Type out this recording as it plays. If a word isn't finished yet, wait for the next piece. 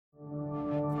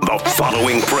The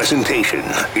following presentation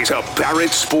is a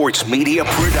Barrett Sports Media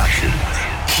production.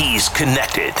 He's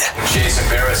connected. Jason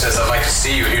Barrett says, I'd like to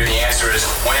see you here. The answer is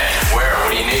when, where,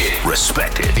 what do you need?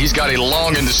 Respected. He's got a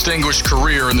long and distinguished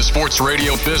career in the sports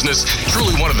radio business.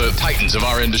 Truly one of the titans of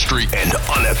our industry. And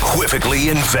unequivocally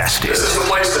invested. This is the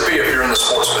place to be if you're in the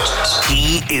sports business.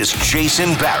 He is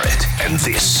Jason Barrett, and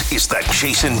this is the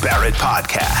Jason Barrett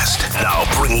Podcast. Now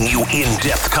bringing you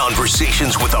in-depth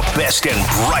conversations with the best and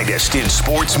brightest in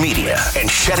sports media and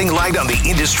shedding light on the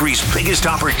industry's biggest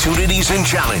opportunities and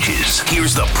challenges.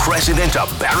 Here's the president of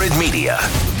Barrett Media,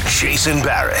 Jason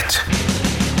Barrett.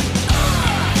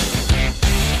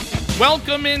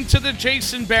 Welcome into the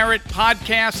Jason Barrett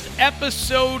Podcast,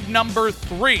 episode number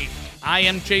 3. I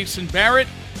am Jason Barrett.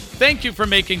 Thank you for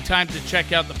making time to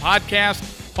check out the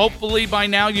podcast. Hopefully by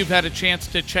now you've had a chance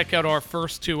to check out our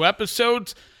first 2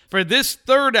 episodes. For this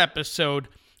third episode,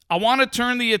 I want to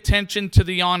turn the attention to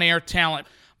the on-air talent.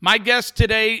 My guest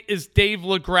today is Dave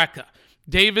LaGreca.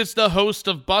 Dave is the host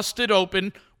of Busted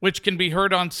Open, which can be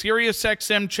heard on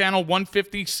SiriusXM channel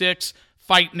 156,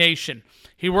 Fight Nation.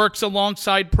 He works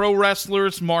alongside pro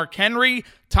wrestlers Mark Henry,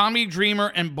 Tommy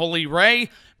Dreamer, and Bully Ray.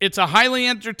 It's a highly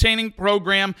entertaining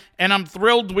program, and I'm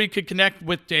thrilled we could connect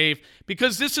with Dave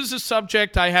because this is a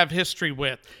subject I have history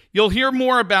with. You'll hear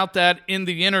more about that in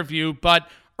the interview, but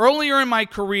earlier in my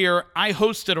career, I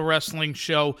hosted a wrestling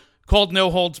show called No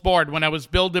Holds Barred when I was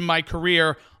building my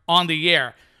career on the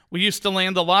air. We used to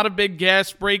land a lot of big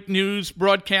guests, break news,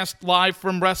 broadcast live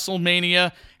from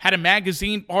WrestleMania, had a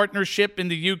magazine partnership in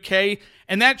the UK,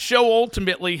 and that show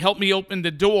ultimately helped me open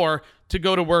the door to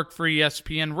go to work for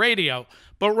ESPN Radio.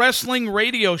 But wrestling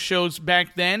radio shows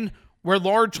back then were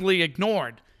largely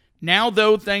ignored. Now,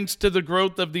 though, thanks to the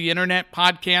growth of the internet,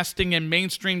 podcasting, and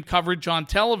mainstream coverage on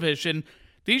television,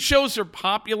 these shows are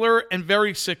popular and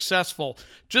very successful.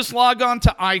 Just log on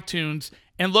to iTunes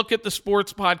and look at the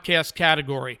sports podcast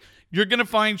category. You're going to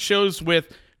find shows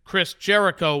with Chris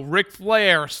Jericho, Ric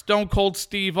Flair, Stone Cold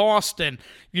Steve Austin.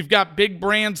 You've got big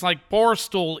brands like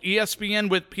Barstool, ESPN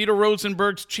with Peter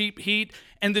Rosenberg's Cheap Heat,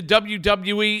 and the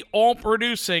WWE all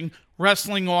producing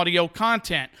wrestling audio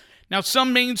content. Now,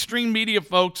 some mainstream media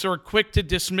folks are quick to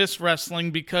dismiss wrestling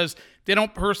because they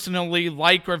don't personally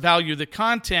like or value the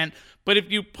content, but if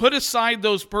you put aside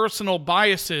those personal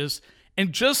biases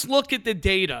and just look at the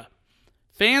data,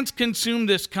 fans consume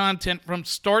this content from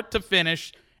start to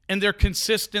finish, and they're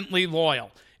consistently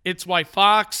loyal. It's why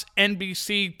Fox,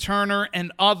 NBC, Turner,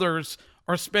 and others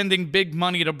are spending big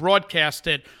money to broadcast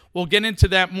it. We'll get into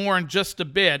that more in just a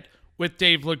bit with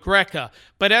Dave LaGreca.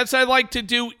 But as I like to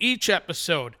do each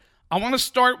episode, I want to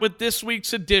start with this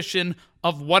week's edition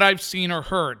of What I've Seen or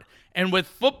Heard. And with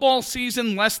football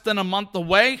season less than a month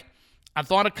away, I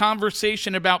thought a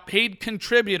conversation about paid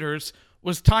contributors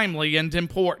was timely and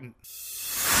important.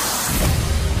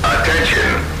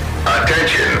 Attention.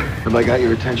 Have I got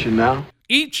your attention now?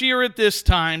 Each year at this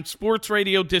time, sports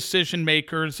radio decision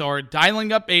makers are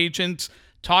dialing up agents,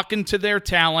 talking to their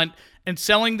talent, and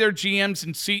selling their GMs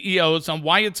and CEOs on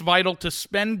why it's vital to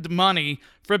spend money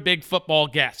for big football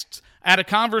guests. I had a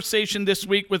conversation this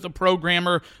week with a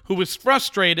programmer who was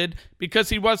frustrated because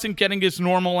he wasn't getting his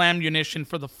normal ammunition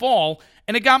for the fall,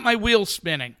 and it got my wheels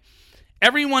spinning.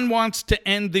 Everyone wants to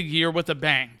end the year with a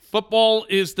bang. Football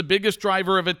is the biggest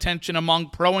driver of attention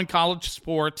among pro and college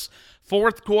sports.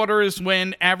 Fourth quarter is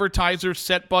when advertisers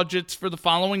set budgets for the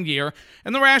following year,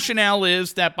 and the rationale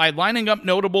is that by lining up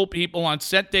notable people on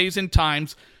set days and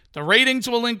times, the ratings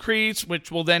will increase, which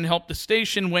will then help the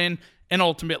station win and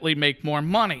ultimately make more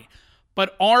money.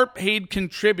 But are paid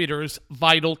contributors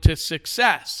vital to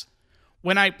success?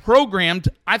 When I programmed,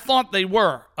 I thought they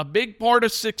were. A big part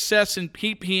of success in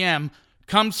PPM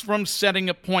comes from setting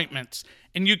appointments.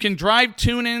 And you can drive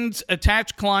tune-ins,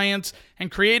 attach clients, and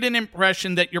create an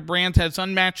impression that your brand has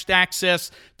unmatched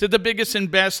access to the biggest and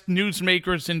best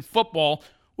newsmakers in football,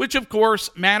 which of course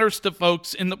matters to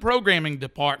folks in the programming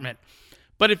department.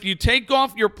 But if you take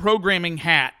off your programming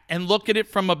hat and look at it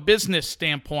from a business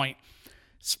standpoint,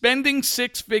 spending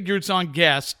 6 figures on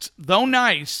guests, though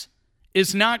nice,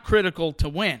 is not critical to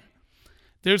win.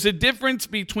 There's a difference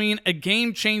between a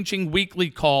game-changing weekly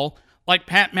call like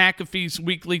Pat McAfee's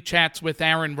weekly chats with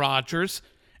Aaron Rodgers,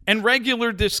 and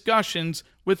regular discussions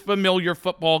with familiar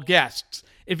football guests.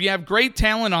 If you have great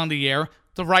talent on the air,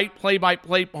 the right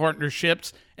play-by-play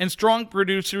partnerships, and strong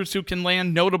producers who can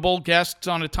land notable guests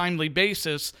on a timely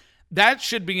basis, that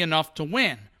should be enough to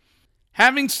win.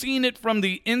 Having seen it from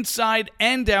the inside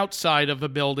and outside of a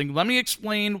building, let me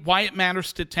explain why it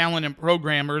matters to talent and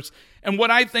programmers, and what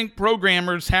I think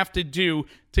programmers have to do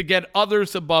to get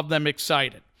others above them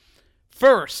excited.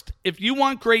 First, if you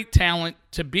want great talent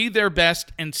to be their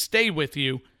best and stay with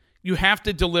you, you have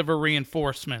to deliver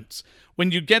reinforcements.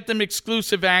 When you get them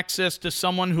exclusive access to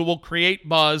someone who will create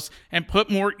buzz and put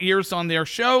more ears on their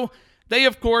show, they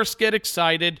of course get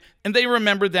excited and they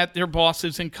remember that their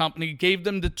bosses and company gave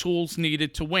them the tools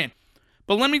needed to win.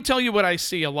 But let me tell you what I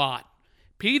see a lot.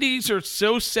 PDs are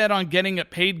so set on getting a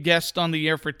paid guest on the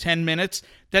air for 10 minutes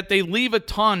that they leave a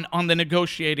ton on the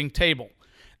negotiating table.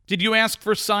 Did you ask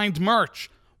for signed merch?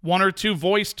 1 or 2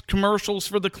 voiced commercials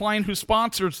for the client who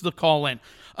sponsors the call-in?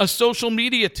 A social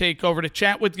media takeover to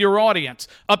chat with your audience?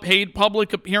 A paid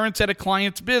public appearance at a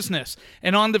client's business?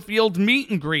 An on-the-field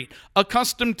meet and greet? A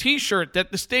custom t-shirt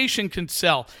that the station can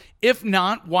sell? If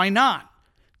not, why not?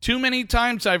 Too many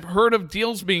times I've heard of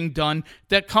deals being done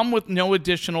that come with no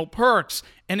additional perks,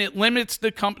 and it limits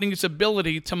the company's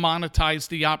ability to monetize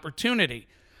the opportunity.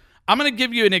 I'm going to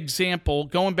give you an example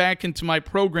going back into my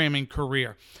programming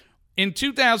career. In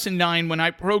 2009, when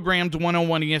I programmed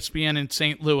 101 ESPN in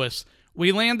St. Louis,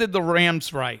 we landed the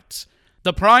Rams rights.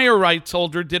 The prior rights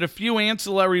holder did a few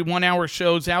ancillary 1-hour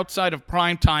shows outside of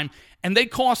primetime, and they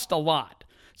cost a lot.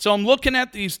 So I'm looking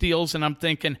at these deals and I'm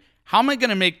thinking, how am I going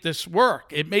to make this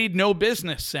work? It made no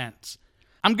business sense.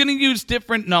 I'm going to use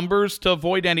different numbers to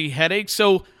avoid any headaches.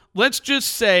 So let's just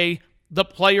say the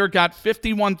player got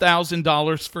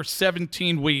 $51,000 for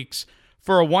 17 weeks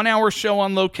for a 1-hour show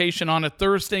on location on a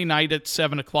Thursday night at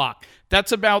 7 o'clock.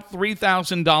 That's about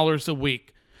 $3,000 a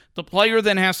week. The player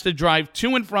then has to drive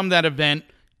to and from that event,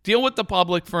 deal with the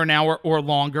public for an hour or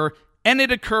longer, and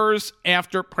it occurs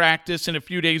after practice and a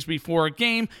few days before a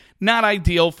game. Not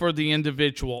ideal for the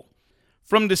individual.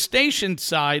 From the station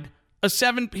side, a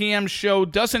 7 p.m. show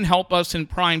doesn't help us in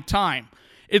prime time.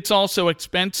 It's also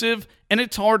expensive, and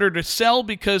it's harder to sell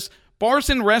because bars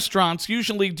and restaurants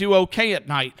usually do okay at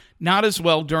night, not as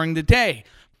well during the day.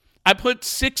 I put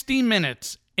 60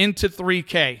 minutes into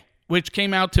 $3K, which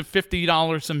came out to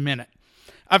 $50 a minute.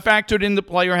 I factored in the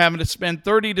player having to spend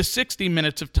 30 to 60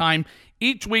 minutes of time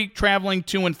each week traveling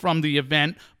to and from the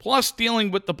event, plus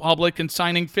dealing with the public and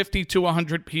signing 50 to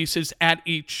 100 pieces at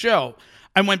each show.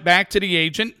 I went back to the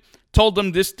agent, told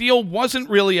them this deal wasn't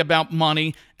really about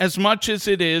money as much as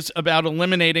it is about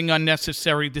eliminating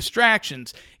unnecessary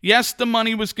distractions. Yes, the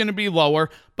money was going to be lower,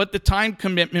 but the time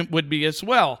commitment would be as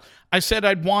well. I said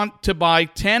I'd want to buy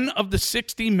 10 of the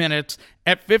 60 minutes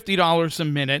at $50 a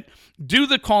minute, do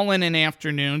the call-in in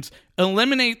afternoons,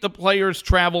 eliminate the players'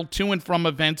 travel to and from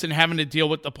events and having to deal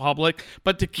with the public,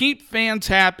 but to keep fans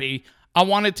happy, I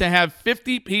wanted to have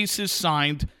 50 pieces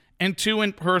signed and 2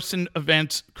 in-person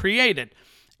events created.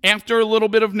 After a little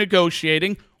bit of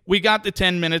negotiating, we got the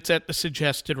 10 minutes at the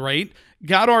suggested rate,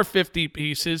 got our 50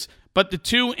 pieces, but the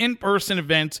 2 in-person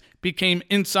events became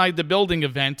inside the building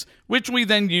events, which we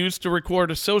then used to record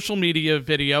a social media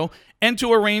video and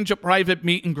to arrange a private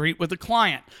meet and greet with a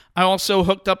client. I also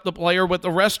hooked up the player with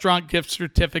a restaurant gift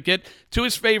certificate to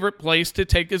his favorite place to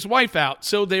take his wife out,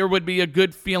 so there would be a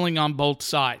good feeling on both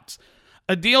sides.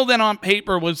 A deal that on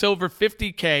paper was over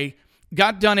 $50K,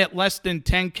 got done at less than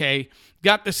 $10K,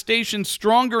 got the station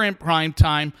stronger in prime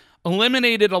time,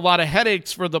 eliminated a lot of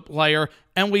headaches for the player,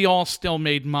 and we all still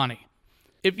made money.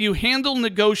 If you handle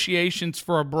negotiations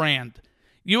for a brand,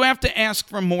 you have to ask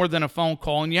for more than a phone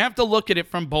call, and you have to look at it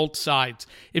from both sides.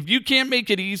 If you can't make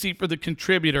it easy for the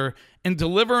contributor and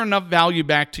deliver enough value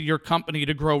back to your company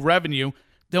to grow revenue,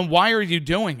 then why are you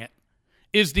doing it?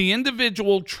 Is the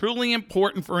individual truly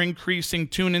important for increasing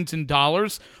tune-ins in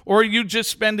dollars, or are you just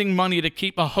spending money to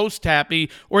keep a host happy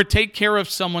or take care of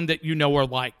someone that you know or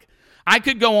like? I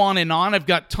could go on and on. I've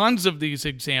got tons of these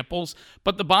examples,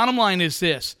 but the bottom line is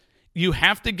this. You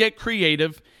have to get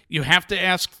creative. You have to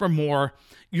ask for more.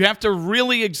 You have to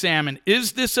really examine,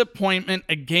 is this appointment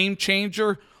a game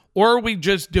changer, or are we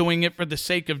just doing it for the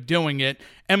sake of doing it?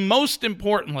 And most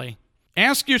importantly,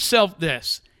 ask yourself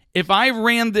this. If I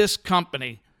ran this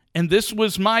company and this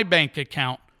was my bank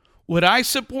account, would I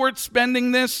support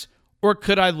spending this, or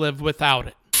could I live without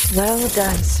it? Well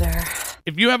done, sir.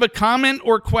 If you have a comment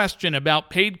or question about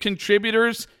paid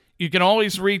contributors, you can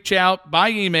always reach out by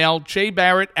email,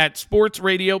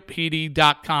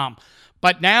 jbarrett@sportsradiopd.com.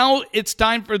 But now it's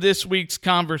time for this week's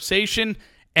conversation,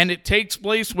 and it takes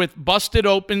place with Busted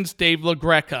Open's Dave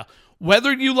LaGreca.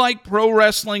 Whether you like pro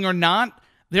wrestling or not,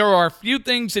 there are a few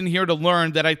things in here to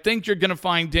learn that I think you're going to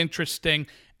find interesting,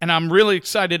 and I'm really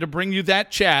excited to bring you that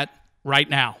chat right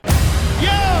now. Yo,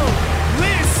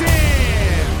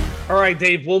 listen! All right,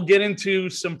 Dave, we'll get into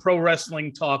some pro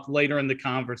wrestling talk later in the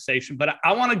conversation, but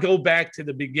I want to go back to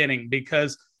the beginning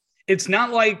because it's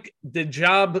not like the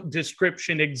job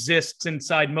description exists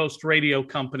inside most radio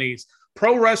companies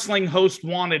pro wrestling host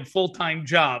wanted full-time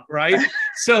job, right?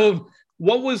 So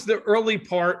what was the early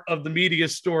part of the media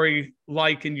story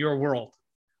like in your world?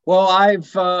 Well,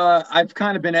 I've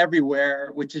kind of been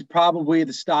everywhere, which is probably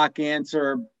the stock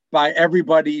answer by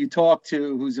everybody you talk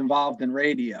to who's involved in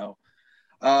radio.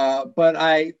 But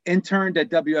I interned at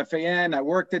WFAN. I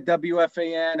worked at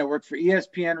WFAN. I worked for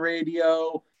ESPN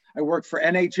Radio. I worked for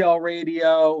NHL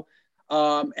Radio.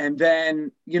 And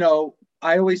then,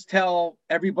 I always tell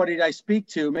everybody that I speak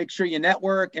to, make sure you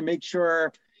network and make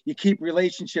sure you keep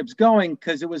relationships going,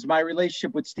 because it was my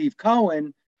relationship with Steve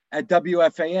Cohen at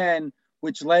WFAN,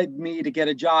 which led me to get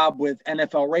a job with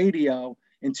NFL Radio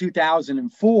in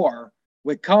 2004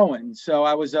 with Cohen. So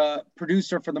I was a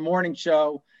producer for the morning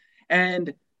show,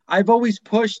 and I've always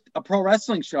pushed a pro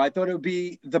wrestling show. I thought it would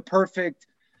be the perfect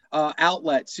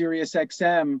outlet,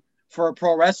 SiriusXM, for a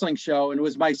pro wrestling show. And it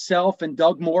was myself and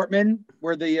Doug Mortman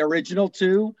were the original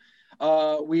two.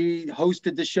 We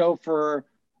hosted the show for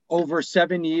over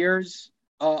 7 years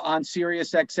on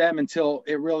SiriusXM until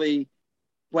it really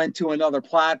went to another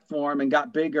platform and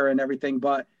got bigger and everything.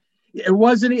 But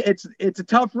it's a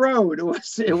tough road.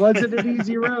 It wasn't an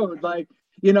easy road. Like,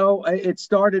 it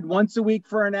started once a week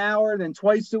for an hour, then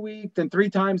twice a week, then 3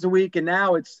 times a week. And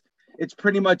now it's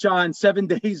pretty much on 7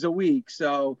 days a week.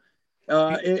 So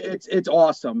it's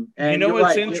awesome. And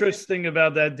what's interesting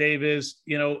about that, Dave, is,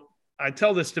 I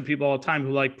tell this to people all the time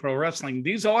who like pro wrestling.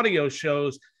 These audio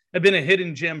shows have been a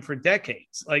hidden gem for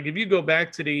decades. Like, if you go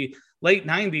back to the late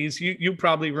 90s, you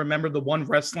probably remember the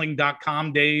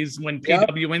OneWrestling.com days when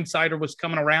PW Insider was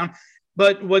coming around.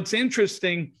 But what's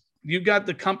interesting, you got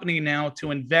the company now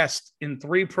to invest in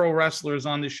 3 pro wrestlers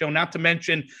on the show, not to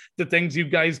mention the things you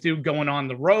guys do going on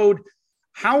the road.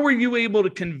 How were you able to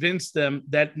convince them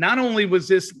that not only was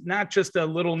this not just a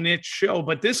little niche show,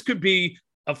 but this could be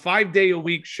a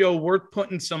 5-day-a-week show worth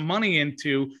putting some money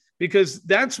into? Because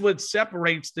that's what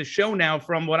separates the show now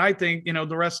from what I think,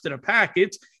 the rest of the pack.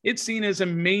 It's seen as a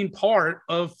main part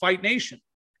of Fight Nation.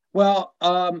 Well,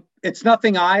 it's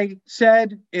nothing I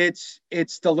said. It's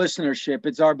the listenership.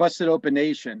 It's our Busted Open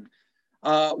Nation.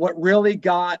 What really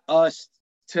got us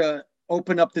to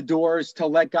open up the doors to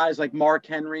let guys like Mark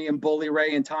Henry and Bully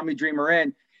Ray and Tommy Dreamer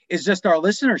in is just our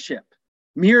listenership.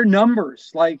 Mere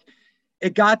numbers. Like,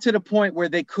 it got to the point where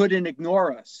they couldn't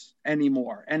ignore us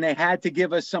anymore, and they had to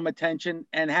give us some attention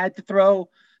and had to throw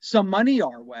some money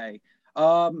our way.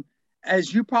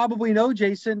 As you probably know,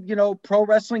 Jason, pro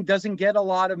wrestling doesn't get a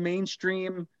lot of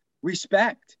mainstream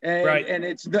respect, and, right. And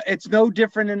it's no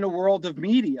different in the world of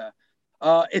media.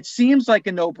 It seems like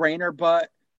a no-brainer, but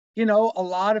a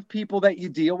lot of people that you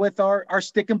deal with are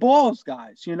stick and balls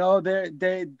guys.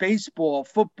 They're baseball,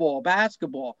 football,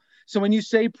 basketball. So when you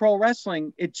say pro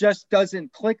wrestling, it just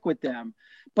doesn't click with them.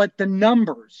 But the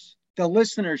numbers, the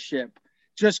listenership,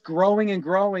 just growing and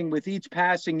growing with each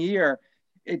passing year,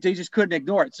 they just couldn't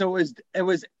ignore it. So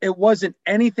it wasn't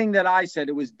anything that I said.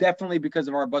 It was definitely because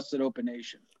of our Busted Open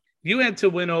Nation. You had to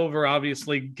win over,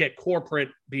 obviously, get corporate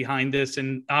behind this.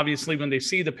 And obviously, when they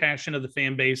see the passion of the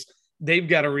fan base, they've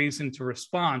got a reason to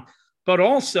respond. But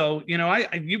also,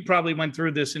 you probably went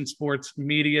through this in sports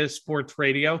media, sports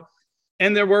radio,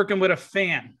 and they're working with a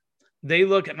fan. They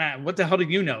look at, man, what the hell do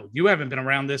you know? You haven't been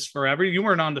around this forever. You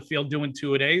weren't on the field doing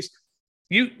 2-a-days.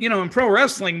 In pro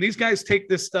wrestling, these guys take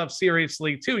this stuff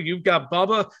seriously too. You've got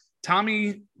Bubba,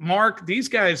 Tommy, Mark. These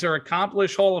guys are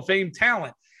accomplished Hall of Fame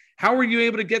talent. How were you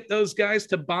able to get those guys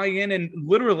to buy in and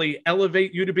literally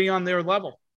elevate you to be on their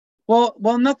level? Well,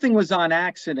 nothing was on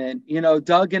accident.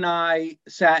 Doug and I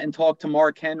sat and talked to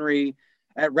Mark Henry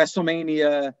at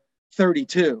WrestleMania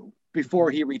 32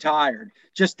 before he retired,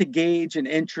 just to gauge an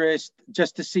interest,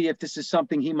 just to see if this is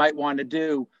something he might want to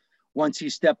do once he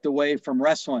stepped away from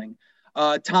wrestling.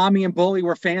 Tommy and Bully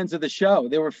were fans of the show.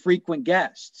 They were frequent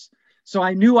guests. So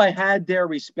I knew I had their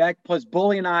respect. Plus,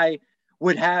 Bully and I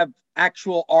would have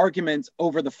actual arguments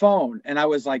over the phone. And I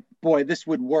was like, boy, this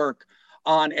would work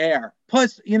on air.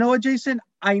 Plus, you know what, Jason?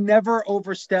 I never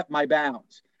overstep my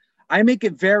bounds. I make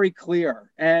it very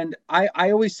clear. And I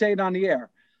always say it on the air.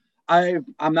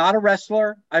 I'm not a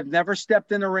wrestler. I've never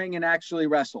stepped in the ring and actually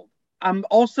wrestled. I'm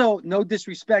also, no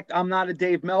disrespect, I'm not a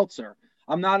Dave Meltzer.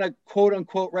 I'm not a quote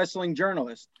unquote wrestling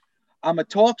journalist. I'm a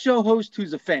talk show host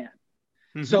who's a fan.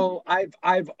 Mm-hmm. So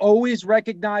I've always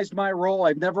recognized my role.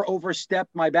 I've never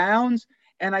overstepped my bounds.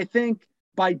 And I think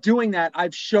by doing that,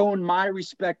 I've shown my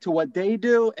respect to what they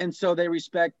do. And so they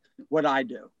respect what I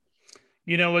do.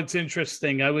 What's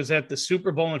interesting, I was at the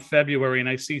Super Bowl in February and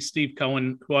I see Steve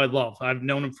Cohen, who I love. I've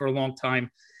known him for a long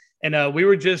time. And we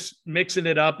were just mixing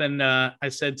it up. And I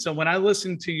said, so when I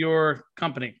listen to your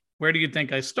company, where do you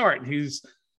think I start? And it's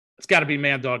got to be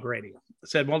Mad Dog Radio. I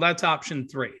said, well, that's option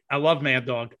 3. I love Mad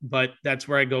Dog, but that's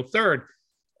where I go third.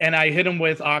 And I hit him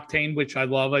with Octane, which I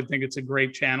love. I think it's a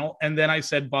great channel. And then I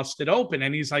said Busted Open.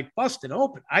 And he's like, Busted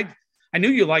Open? I knew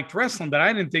you liked wrestling, but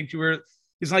I didn't think you were.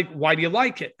 He's like, why do you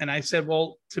like it? And I said,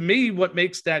 well, to me, what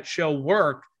makes that show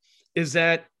work is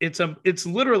that it's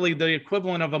literally the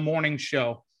equivalent of a morning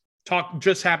show. Talk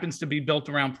just happens to be built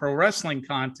around pro wrestling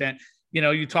content. You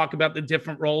know, you talk about the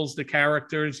different roles, the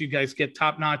characters, you guys get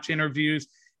top-notch interviews.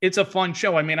 It's a fun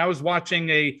show. I mean, I was watching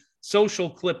a social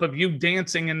clip of you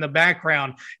dancing in the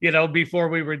background, you know, before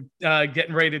we were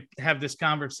getting ready to have this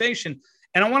conversation.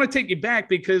 And I want to take you back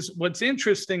because what's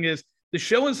interesting is the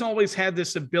show has always had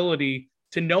this ability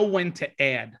to know when to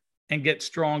add and get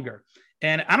stronger.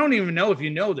 And I don't even know if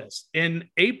you know this. In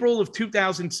April of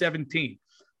 2017,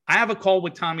 I have a call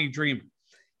with Tommy Dreamer.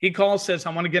 He calls, says,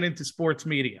 I want to get into sports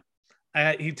media.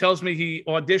 He tells me he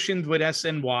auditioned with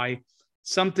SNY,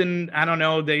 something, I don't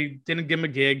know, they didn't give him a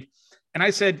gig. And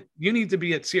I said, you need to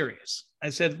be at Sirius. I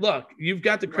said, look, you've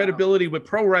got the credibility with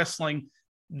pro wrestling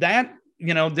that,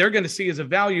 you know, they're going to see as a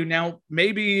value. Now,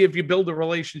 maybe if you build a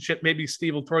relationship, maybe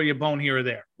Steve will throw you a bone here or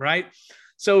there, right?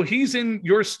 So he's in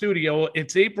your studio.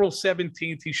 It's April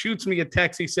 17th. He shoots me a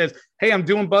text. He says, hey, I'm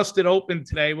doing Busted Open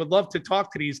today. Would love to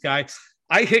talk to these guys.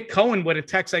 I hit Cohen with a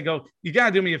text. I go, you got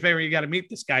to do me a favor. You got to meet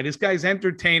this guy. This guy's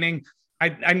entertaining.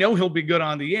 I know he'll be good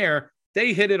on the air.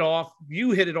 They hit it off.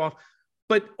 You hit it off.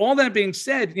 But all that being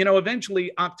said, you know,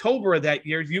 eventually October of that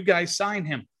year, you guys signed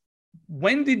him.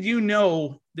 When did you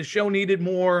know the show needed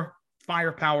more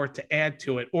firepower to add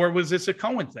to it? Or was this a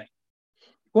Cohen thing?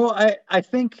 Well, I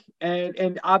think,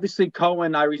 and obviously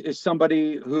Cohen is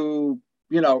somebody who,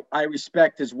 you know, I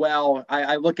respect as well.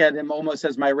 I look at him almost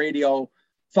as my radio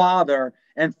father,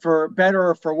 and for better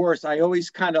or for worse, I always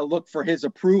kind of look for his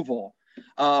approval.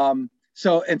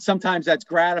 So, and sometimes that's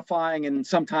gratifying and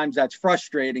sometimes that's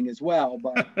frustrating as well,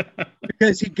 but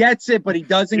because he gets it, but he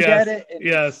doesn't get it. And,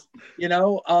 yes. You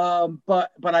know,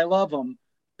 but I love him.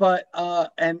 But,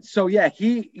 and so, yeah,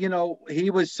 he, you know,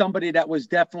 he was somebody that was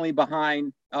definitely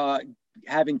behind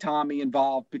having Tommy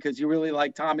involved because he really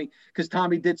liked Tommy because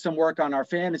Tommy did some work on our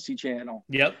fantasy channel.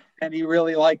 Yep. And he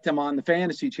really liked him on the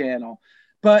fantasy channel.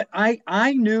 But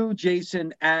I knew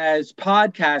Jason as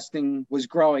podcasting was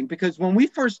growing because when we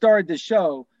first started the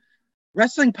show,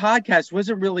 wrestling podcast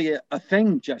wasn't really a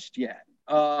thing just yet.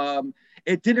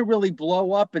 It didn't really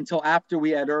blow up until after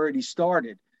we had already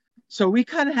started. So we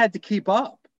kind of had to keep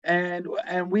up and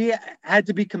we had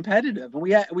to be competitive.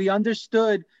 And we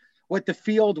understood what the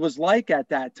field was like at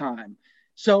that time.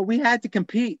 So we had to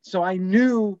compete. So I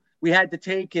knew we had to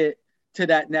take it to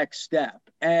that next step.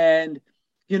 And,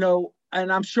 you know, and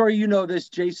I'm sure you know this,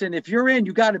 Jason, if you're in,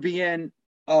 you got to be in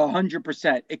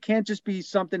 100%. It can't just be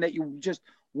something that you just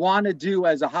want to do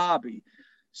as a hobby.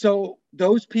 So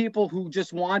those people who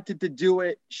just wanted to do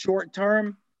it short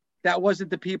term, that wasn't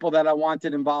the people that I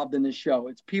wanted involved in the show.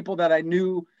 It's people that I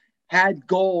knew had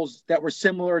goals that were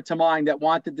similar to mine that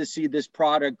wanted to see this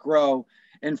product grow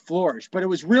and flourish. But it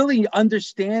was really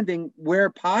understanding where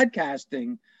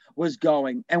podcasting was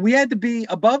going. And we had to be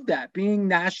above that, being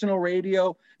national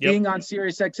radio, being on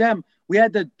SiriusXM. We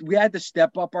had to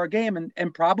step up our game.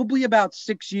 And probably about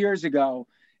 6 years ago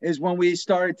is when we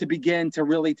started to begin to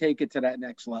really take it to that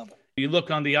next level. You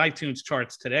look on the iTunes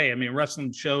charts today. I mean,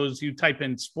 wrestling shows, you type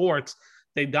in sports,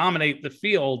 they dominate the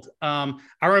field. I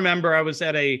remember I was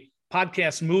at a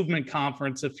podcast movement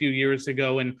conference a few years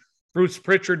ago, and Bruce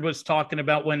Pritchard was talking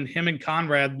about when him and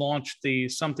Conrad launched the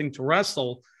Something to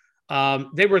Wrestle.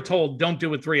 They were told, don't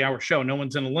do a 3-hour show. No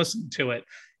one's going to listen to it.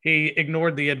 He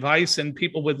ignored the advice and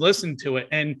people would listen to it.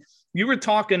 And you were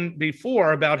talking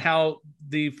before about how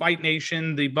the Fight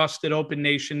Nation, the Busted Open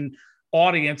Nation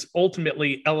audience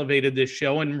ultimately elevated this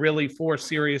show and really forced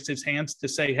Sirius's hands to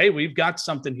say, hey, we've got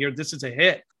something here. This is a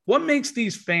hit. What makes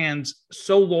these fans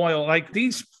so loyal? Like,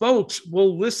 these folks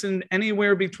will listen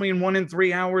anywhere between 1 and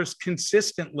 3 hours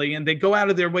consistently, and they go out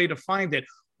of their way to find it.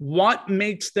 What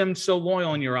makes them so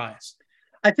loyal in your eyes?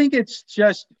 I think it's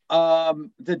just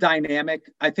the dynamic.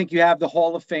 I think you have the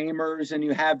Hall of Famers and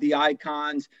you have the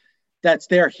icons that's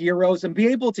their heroes, and be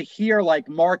able to hear like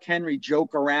Mark Henry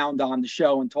joke around on the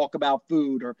show and talk about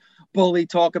food, or Bully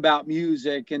talk about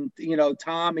music, and, you know,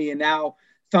 Tommy, and now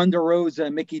Thunder Rosa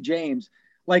and Mickey James.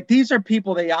 Like, these are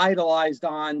people they idolized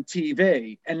on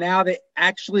TV, and now they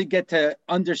actually get to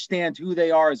understand who they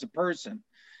are as a person.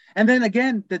 And then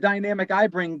again, the dynamic I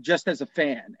bring just as a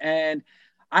fan. And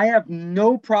I have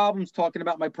no problems talking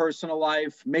about my personal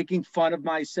life, making fun of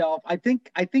myself. I think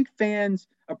fans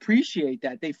appreciate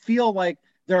that. They feel like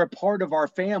they're a part of our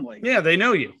family. Yeah, they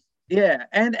know you. Yeah.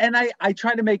 And I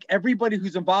try to make everybody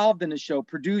who's involved in the show,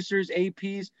 producers,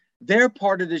 APs, they're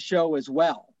part of the show as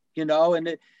well,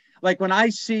 and like when I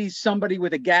see somebody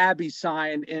with a Gabby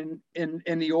sign in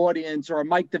the audience, or a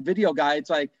Mike the video guy, it's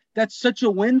like, that's such a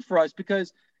win for us,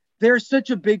 because they're such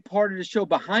a big part of the show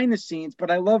behind the scenes, but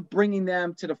I love bringing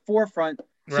them to the forefront.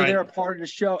 So Right. they're a part of the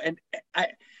show. And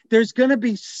there's going to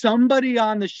be somebody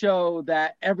on the show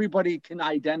that everybody can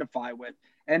identify with.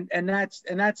 And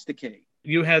that's the key.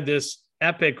 You had this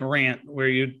epic rant where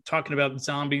you're talking about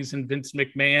zombies and Vince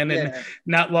McMahon and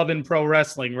not loving pro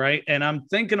wrestling, right? And I'm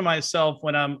thinking to myself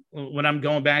when I'm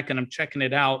going back and I'm checking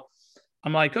it out,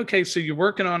 I'm like, okay, so you're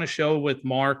working on a show with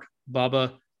Mark,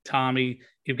 Bubba, Tommy,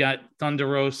 you've got Thunder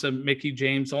Rosa, Mickey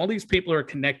James, all these people are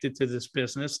connected to this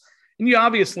business, and you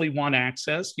obviously want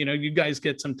access. You guys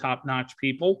get some top-notch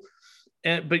people,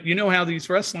 but you know how these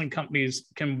wrestling companies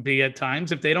can be at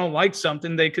times. If they don't like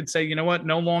something, they could say, you know what,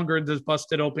 no longer does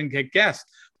Busted Open get guests.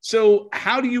 So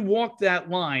how do you walk that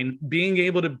line, being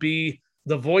able to be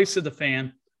the voice of the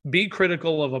fan, be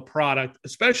critical of a product,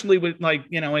 especially with, like,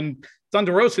 in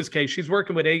Thunder Rosa's case, she's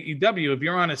working with AEW. If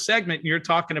you're on a segment and you're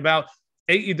talking about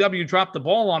AEW dropped the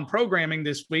ball on programming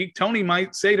this week, Tony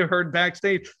might say to her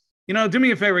backstage, do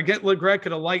me a favor, get LaGreca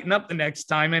to lighten up the next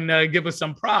time and give us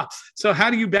some props. So how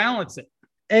do you balance it?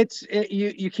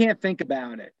 You can't think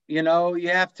about it. You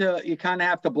kind of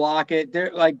have to block it.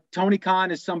 They're like, Tony Khan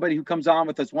is somebody who comes on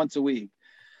with us once a week.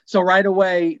 So right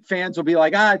away, fans will be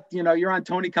like, you're on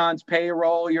Tony Khan's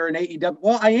payroll. You're an AEW.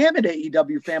 Well, I am an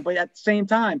AEW fan, but at the same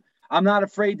time, I'm not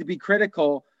afraid to be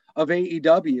critical of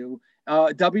AEW.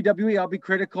 WWE, I'll be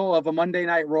critical of a Monday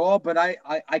Night Raw, but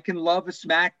I can love a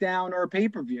SmackDown or a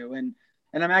pay-per-view. And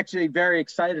I'm actually very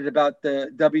excited about the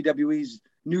WWE's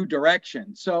new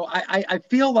direction. So I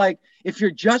feel like if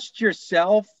you're just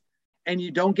yourself and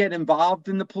you don't get involved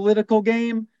in the political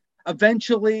game,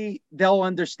 eventually they'll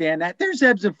understand that. There's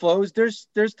ebbs and flows.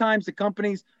 There's times the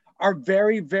companies are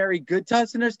very, very good to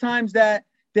us, and there's times that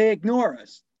they ignore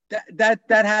us. That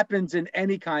happens in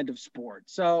any kind of sport.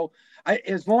 So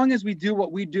as long as we do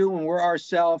what we do and we're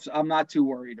ourselves, I'm not too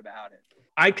worried about it.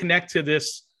 I connect to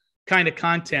this kind of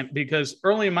content because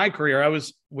early in my career, I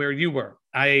was where you were.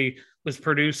 I was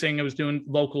producing, I was doing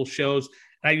local shows.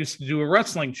 I used to do a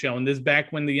wrestling show, and this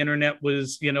back when the internet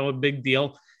was, a big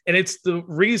deal. And it's the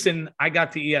reason I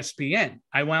got to ESPN.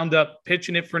 I wound up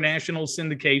pitching it for national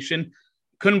syndication.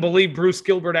 Couldn't believe Bruce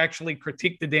Gilbert actually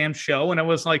critiqued the damn show. And I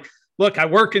was like, look, I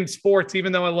work in sports.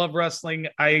 Even though I love wrestling,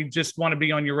 I just want to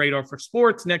be on your radar for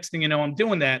sports. Next thing you know, I'm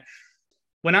doing that.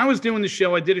 When I was doing the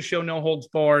show, I did a show, No Holds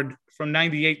Barred, from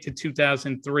 98 to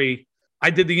 2003. I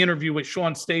did the interview with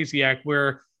Sean Stasiak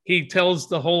where he tells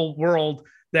the whole world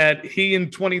that he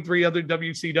and 23 other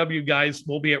WCW guys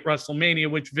will be at WrestleMania,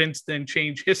 which Vince then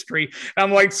changed history. And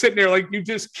I'm like sitting there like, you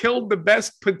just killed the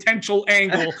best potential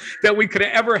angle that we could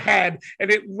have ever had.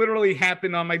 And it literally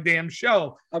happened on my damn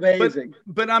show. Amazing.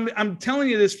 But I'm telling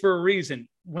you this for a reason.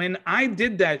 When I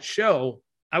did that show,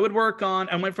 I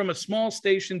went from a small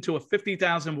station to a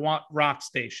 50,000 watt rock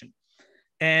station.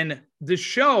 And the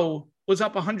show was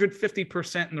up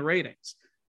 150% in the ratings.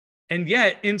 And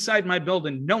yet, inside my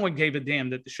building, no one gave a damn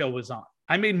that the show was on.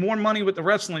 I made more money with the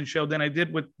wrestling show than I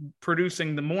did with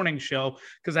producing the morning show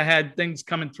because I had things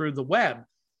coming through the web.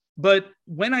 But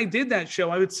when I did that show,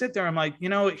 I would sit there. I'm like,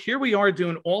 here we are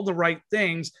doing all the right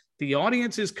things. The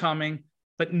audience is coming,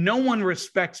 but no one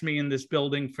respects me in this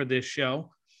building for this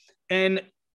show. And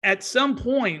at some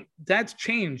point, that's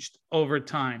changed over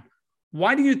time.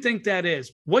 Why do you think that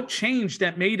is? What changed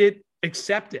that made it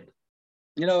accepted?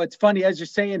 It's funny as you're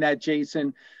saying that,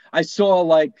 Jason. I saw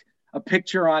like a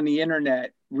picture on the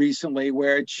internet recently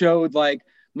where it showed like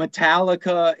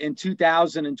Metallica in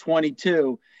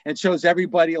 2022 and shows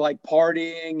everybody like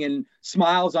partying and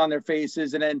smiles on their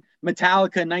faces. And then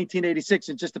Metallica in 1986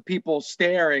 and just the people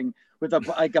staring with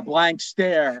a blank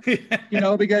stare,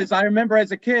 because I remember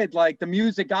as a kid, like the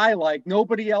music I liked,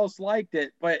 nobody else liked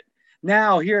it. But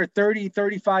now here 30,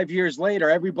 35 years later,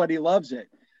 everybody loves it.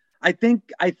 I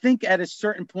think at a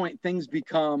certain point things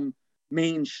become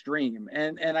mainstream,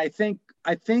 and I think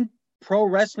pro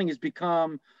wrestling has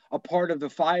become a part of the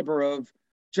fiber of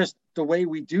just the way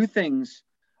we do things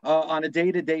on a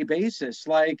day-to-day basis.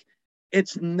 Like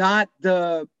it's not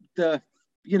the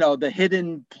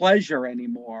hidden pleasure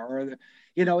anymore, or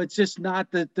it's just not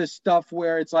the stuff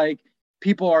where it's like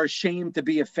people are ashamed to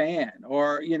be a fan,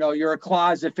 or you're a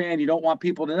closet fan, you don't want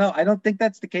people to know. I don't think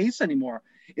that's the case anymore.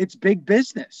 It's big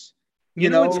business. You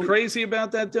know what's crazy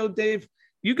about that, though, Dave?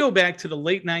 You go back to the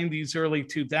late 90s, early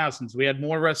 2000s. We had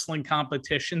more wrestling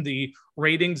competition. The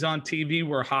ratings on TV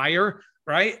were higher,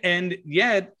 right? And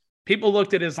yet people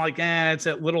looked at it as like, it's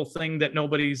that little thing that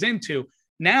nobody's into.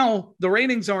 Now the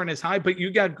ratings aren't as high, but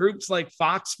you got groups like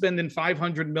Fox spending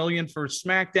 $500 million for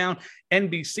SmackDown,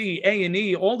 NBC,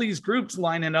 A&E, all these groups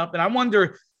lining up. And I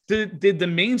wonder, did the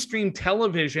mainstream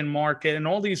television market and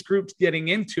all these groups getting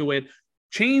into it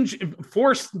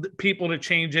force people to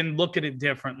change and look at it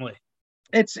differently?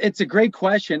 It's a great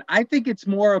question. I think it's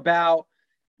more about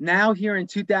now here in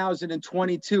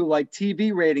 2022, like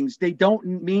TV ratings, they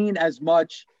don't mean as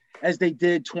much as they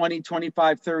did 20,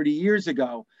 25, 30 years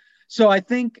ago. So I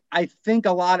think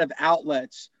a lot of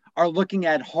outlets are looking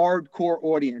at hardcore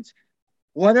audience.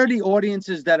 What are the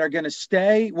audiences that are going to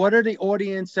stay? What are the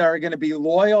audience that are going to be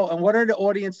loyal? And what are the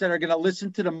audience that are going to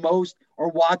listen to the most or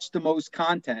watch the most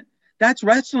content? That's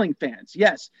wrestling fans.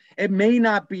 Yes, it may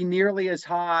not be nearly as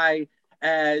high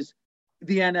as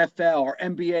the NFL or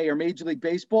NBA or Major League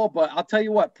Baseball, but I'll tell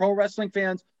you what, pro wrestling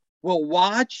fans will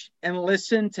watch and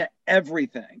listen to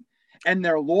everything. And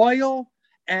they're loyal.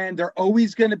 And they're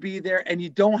always going to be there, and you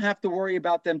don't have to worry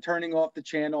about them turning off the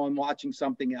channel and watching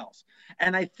something else.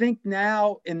 And I think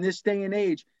now in this day and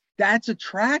age, that's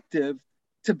attractive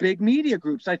to big media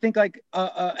groups. I think like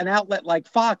an outlet like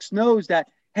Fox knows that,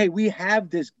 hey, we have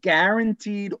this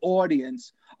guaranteed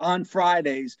audience on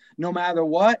Fridays, no matter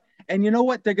what. And you know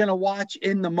what? They're going to watch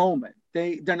in the moment.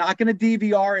 They're not going to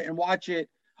DVR it and watch it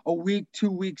a week,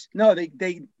 2 weeks. No,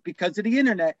 they because of the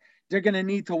internet, they're going to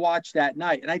need to watch that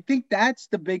night. And I think that's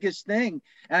the biggest thing.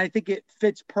 And I think it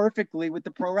fits perfectly with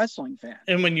the pro wrestling fan.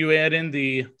 And when you add in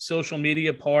the social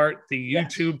media part, the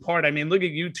YouTube part, I mean, look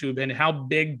at YouTube and how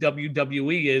big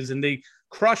WWE is, and they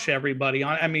crush everybody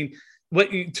on. I mean,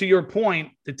 to your point,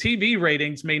 the TV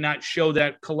ratings may not show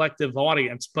that collective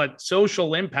audience, but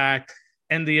social impact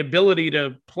and the ability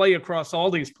to play across all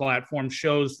these platforms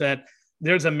shows that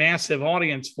there's a massive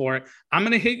audience for it. I'm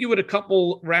going to hit you with a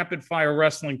couple rapid fire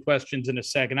wrestling questions in a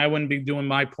second. I wouldn't be doing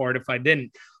my part if I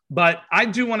didn't, but I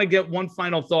do want to get one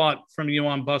final thought from you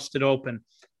on Busted Open.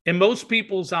 In most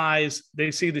people's eyes,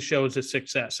 they see the show as a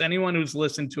success. Anyone who's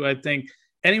listened to, I think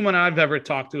anyone I've ever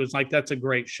talked to is like, that's a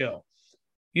great show.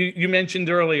 You mentioned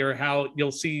earlier how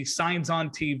you'll see signs on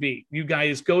TV. You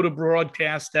guys go to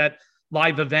broadcast at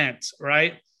live events,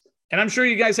 right? And I'm sure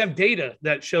you guys have data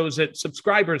that shows that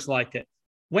subscribers like it.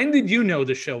 When did you know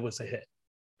the show was a hit?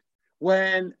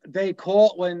 When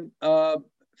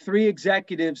three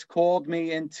executives called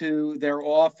me into their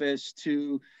office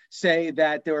to say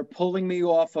that they were pulling me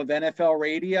off of NFL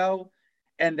radio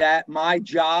and that my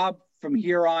job from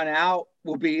here on out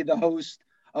will be the host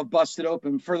of Busted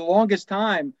Open. For the longest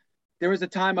time, there was a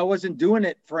time I wasn't doing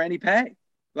it for any pay.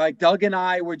 Like Doug and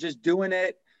I were just doing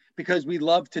it because we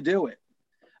love to do it.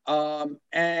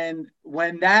 And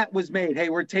when that was made, hey,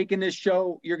 we're taking this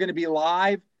show, you're going to be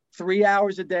live 3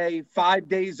 hours a day, 5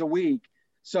 days a week.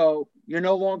 So you're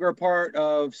no longer a part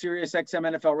of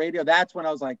SiriusXM NFL radio. That's when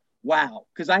I was like, wow,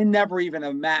 because I never even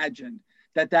imagined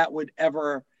that would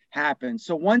ever happen.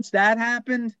 So once that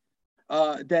happened,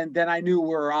 then I knew we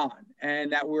were on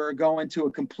and that we were going to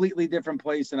a completely different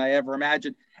place than I ever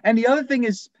imagined. And the other thing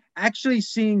is actually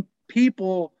seeing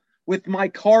people with my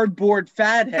cardboard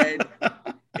fat head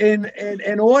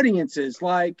in audiences,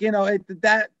 like,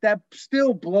 that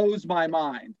still blows my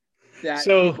mind that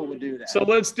people would do that. So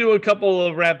let's do a couple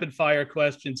of rapid fire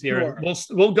questions here. Sure.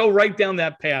 We'll go right down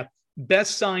that path.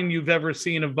 Best sign you've ever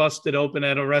seen of Busted Open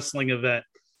at a wrestling event?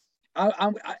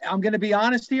 I'm going to be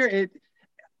honest here.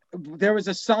 There was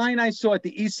a sign I saw at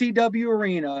the ECW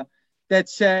arena that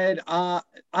said,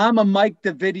 I'm a Mike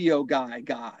the Video guy.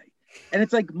 And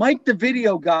it's like, Mike the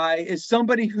Video guy is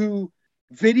somebody who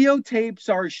videotapes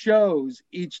our shows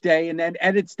each day and then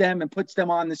edits them and puts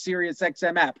them on the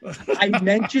SiriusXM app.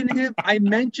 I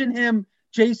mention him,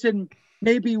 Jason,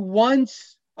 maybe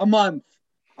once a month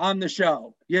on the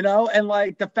show, and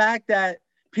like the fact that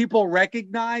people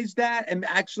recognize that and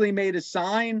actually made a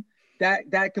sign,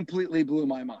 that completely blew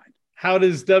my mind. How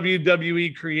does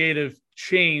WWE creative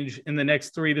change in the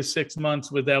next 3 to 6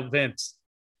 months without Vince?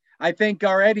 I think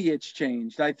already it's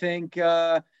changed. I think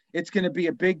it's going to be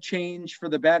a big change for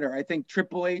the better. I think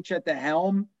Triple H at the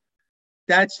helm,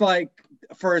 that's like,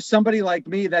 for somebody like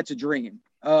me, that's a dream.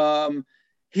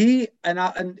 He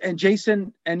and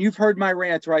Jason, and you've heard my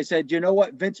rant where I said, you know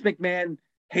what, Vince McMahon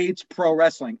hates pro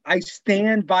wrestling. I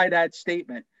stand by that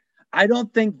statement. I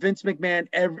don't think Vince McMahon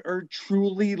ever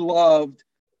truly loved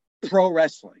pro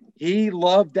wrestling. He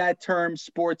loved that term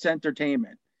sports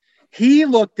entertainment. He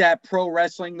looked at pro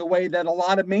wrestling the way that a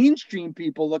lot of mainstream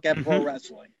people look at pro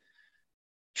wrestling.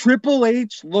 Triple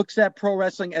H looks at pro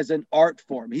wrestling as an art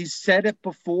form. He's said it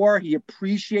before. He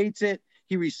appreciates it.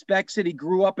 He respects it. He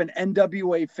grew up an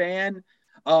NWA fan.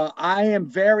 I am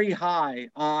very high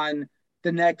on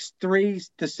the next 3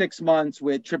 to 6 months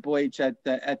with Triple H at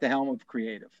the helm of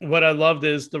creative. What I loved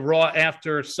is the Raw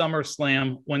after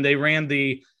SummerSlam when they ran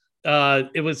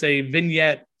it was a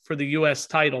vignette for the U.S.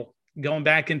 title going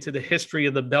back into the history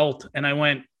of the belt. And I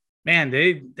went, man,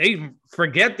 they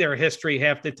forget their history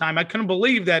half the time. I couldn't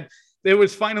believe that there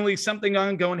was finally something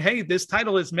on going, hey, this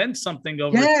title has meant something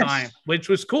over time, which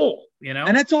was cool,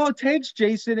 And that's all it takes,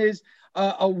 Jason, is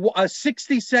a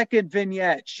 60-second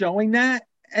vignette showing that.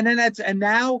 And then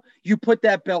now you put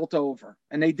that belt over,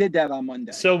 and they did that on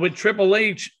Monday. So with Triple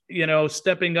H,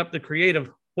 stepping up the creative,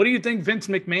 what do you think Vince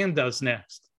McMahon does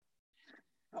next?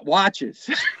 Watches.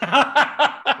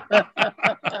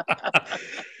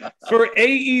 For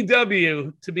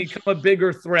AEW to become a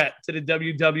bigger threat to the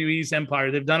WWE's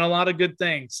empire, they've done a lot of good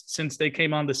things since they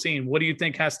came on the scene. What do you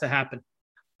think has to happen?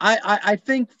 I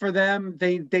think for them,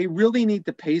 they really need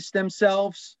to pace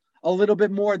themselves a little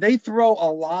bit more. They throw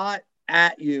a lot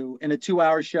at you in a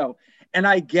 2-hour show. And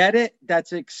I get it.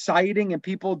 That's exciting. And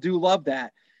people do love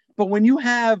that. But when you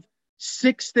have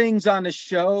 6 things on a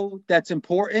show that's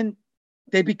important,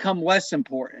 they become less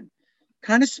important.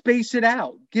 Kind of space it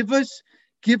out. Give us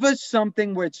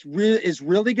something where is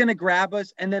really going to grab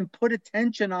us, and then put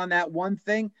attention on that one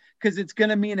thing, because it's going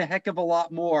to mean a heck of a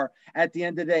lot more at the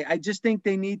end of the day. I just think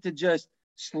they need to just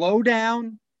slow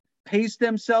down, pace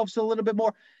themselves a little bit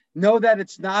more. Know that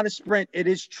it's not a sprint. It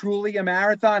is truly a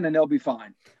marathon, and they'll be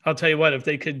fine. I'll tell you what, if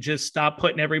they could just stop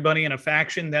putting everybody in a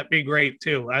faction, that'd be great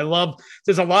too.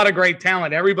 There's a lot of great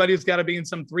talent. Everybody's got to be in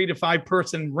some 3 to 5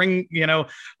 person ring,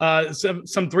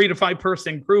 some 3 to 5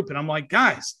 person group. And I'm like,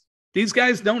 guys, these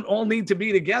guys don't all need to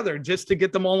be together just to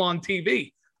get them all on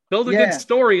TV. Build a good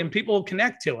story and people will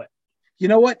connect to it. You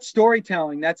know what?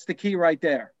 Storytelling, that's the key right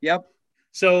there. Yep.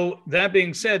 So that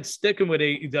being said, sticking with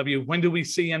AEW, when do we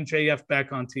see MJF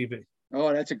back on TV?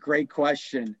 Oh, that's a great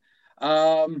question.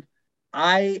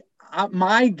 My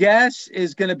guess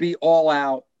is going to be All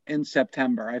Out in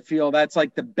September. I feel that's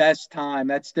like the best time.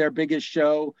 That's their biggest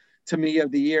show to me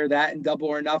of the year. That and Double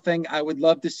or Nothing. I would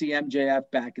love to see MJF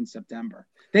back in September.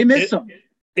 They miss him.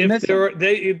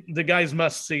 The guys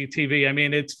must see TV. I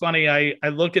mean, it's funny. I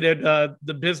look at it,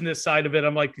 the business side of it.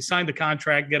 I'm like, you signed the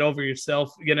contract, get over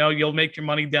yourself. You'll make your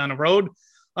money down the road.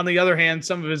 On the other hand,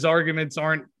 some of his arguments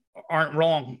aren't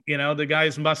wrong. The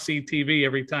guys must see TV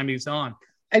every time he's on.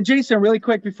 And Jason, really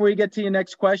quick before you get to your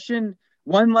next question,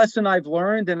 one lesson I've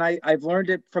learned, and I've learned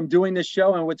it from doing this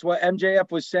show, and it's what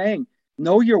MJF was saying: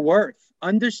 know your worth,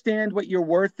 understand what your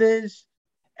worth is.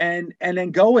 And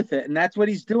then go with it. And that's what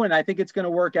he's doing. I think it's going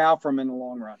to work out for him in the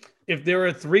long run. If there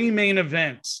are 3 main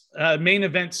event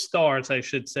stars, I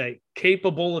should say,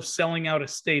 capable of selling out a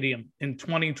stadium in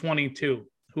 2022,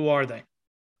 who are they?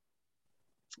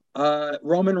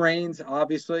 Roman Reigns,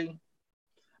 obviously.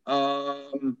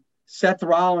 Seth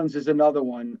Rollins is another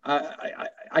one.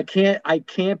 I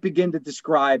can't begin to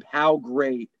describe how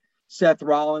great Seth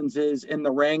Rollins is in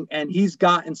the ring, and he's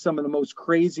gotten some of the most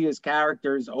craziest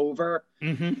characters over.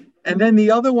 Mm-hmm. And then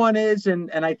the other one is, and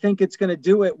I think it's going to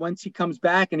do it once he comes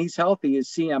back and he's healthy, is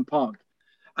CM Punk.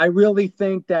 I really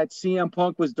think that CM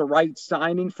Punk was the right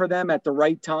signing for them at the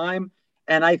right time.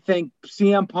 And I think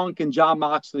CM Punk and Jon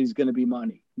Moxley is going to be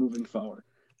money moving forward.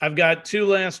 I've got 2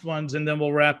 last ones and then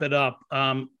we'll wrap it up.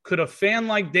 Could a fan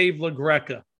like Dave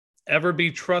LaGreca ever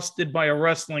be trusted by a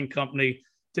wrestling company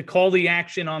to call the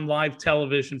action on live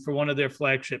television for one of their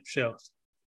flagship shows?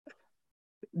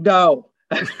 No.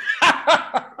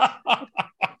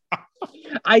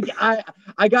 I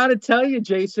got to tell you,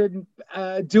 Jason,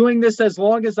 doing this as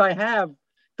long as I have,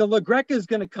 the LaGreca is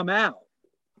going to come out.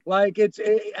 Like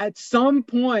at some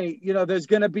point, there's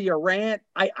going to be a rant.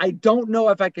 I don't know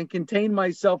if I can contain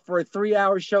myself for a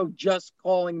 3-hour show just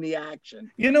calling the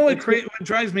action. What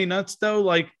drives me nuts though?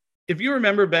 Like, if you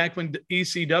remember back when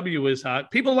ECW was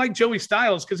hot, people liked Joey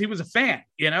Styles because he was a fan,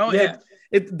 Yeah.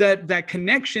 That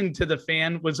connection to the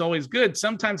fan was always good.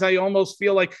 Sometimes I almost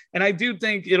feel like, and I do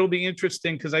think it'll be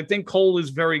interesting because I think Cole is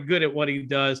very good at what he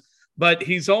does, but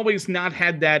he's always not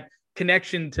had that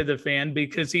connection to the fan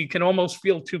because he can almost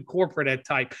feel too corporate at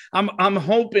times. I'm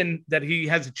hoping that he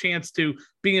has a chance to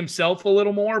be himself a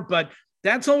little more, but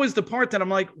that's always the part that I'm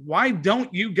like, why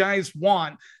don't you guys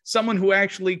want someone who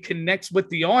actually connects with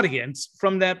the audience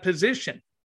from that position?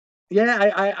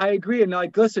 Yeah, I agree. And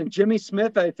like, listen, Jimmy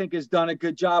Smith, I think, has done a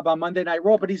good job on Monday Night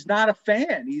Raw, but he's not a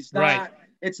fan. He's not, right.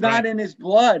 It's not in his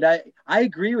blood. I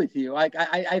agree with you.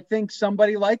 I think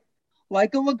somebody like a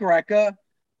LaGreca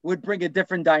would bring a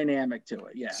different dynamic to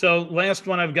it. Yeah. So last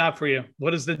one I've got for you.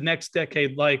 What is the next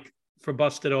decade like for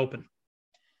Busted Open?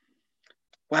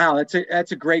 Wow,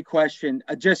 that's a great question.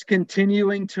 Just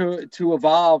continuing to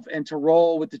evolve and to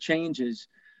roll with the changes.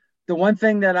 the one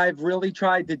thing that I've really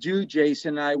tried to do,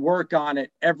 Jason, and I work on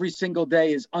it every single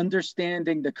day, is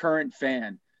understanding the current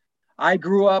fan. I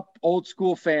grew up old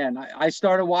school fan. I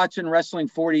started watching wrestling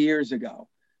 40 years ago,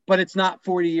 but it's not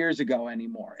 40 years ago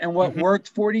anymore. And what worked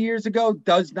 40 years ago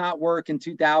does not work in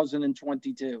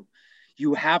 2022.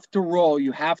 You have to roll.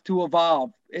 You have to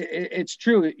evolve. It's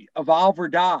true. Evolve or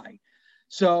die.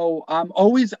 So I'm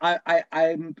always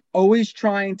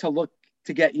trying to look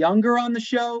to get younger on the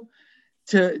show,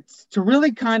 to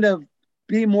really kind of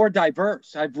be more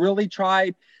diverse. I've really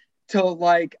tried to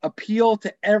like appeal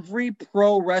to every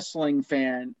pro wrestling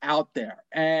fan out there.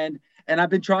 And I've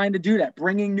been trying to do that,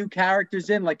 bringing new characters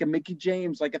in like a Mickie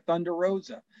James, like a Thunder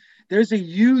Rosa. There's a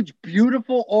huge,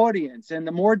 beautiful audience. And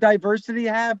the more diversity you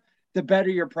have, the better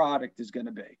your product is going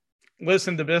to be.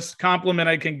 Listen, the best compliment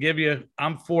I can give you,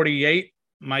 I'm 48.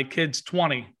 My kid's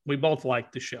 20. We both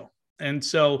like the show. And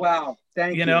so, wow,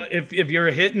 thank you. If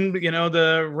you're hitting,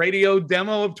 the radio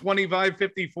demo of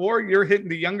 25-54, you're hitting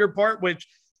the younger part, which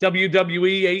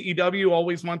WWE, AEW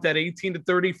always want that 18 to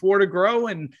 34 to grow.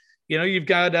 And, you've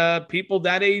got people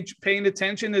that age paying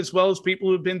attention, as well as people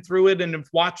who've been through it and have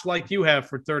watched like you have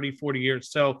for 30, 40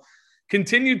 years. So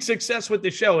continued success with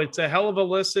the show. It's a hell of a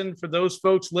listen for those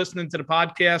folks listening to the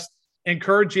podcast.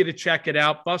 Encourage you to check it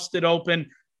out. Bust It Open.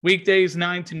 Weekdays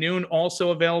 9 to noon, also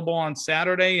available on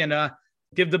Saturday. And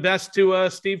give the best to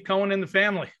Steve Cohen and the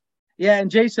family. Yeah, and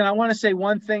Jason, I want to say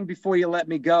one thing before you let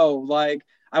me go. Like,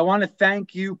 I want to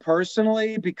thank you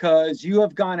personally, because you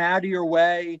have gone out of your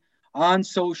way on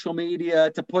social media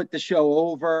to put the show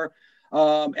over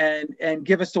and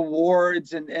give us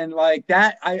awards and like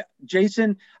that.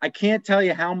 Jason, I can't tell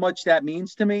you how much that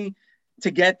means to me,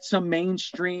 to get some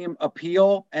mainstream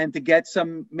appeal and to get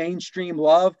some mainstream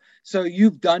love. So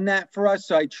you've done that for us.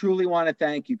 So I truly want to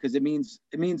thank you, because it means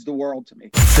the world to me.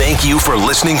 Thank you for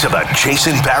listening to the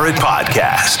Jason Barrett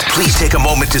Podcast. Please take a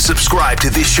moment to subscribe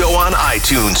to this show on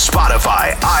iTunes,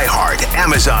 Spotify, iHeart,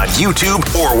 Amazon, YouTube,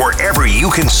 or wherever you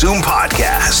consume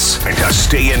podcasts. And to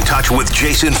stay in touch with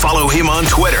Jason, follow him on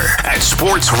Twitter at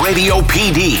Sports Radio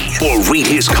PD, or read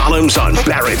his columns on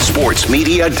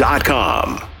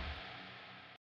BarrettSportsMedia.com.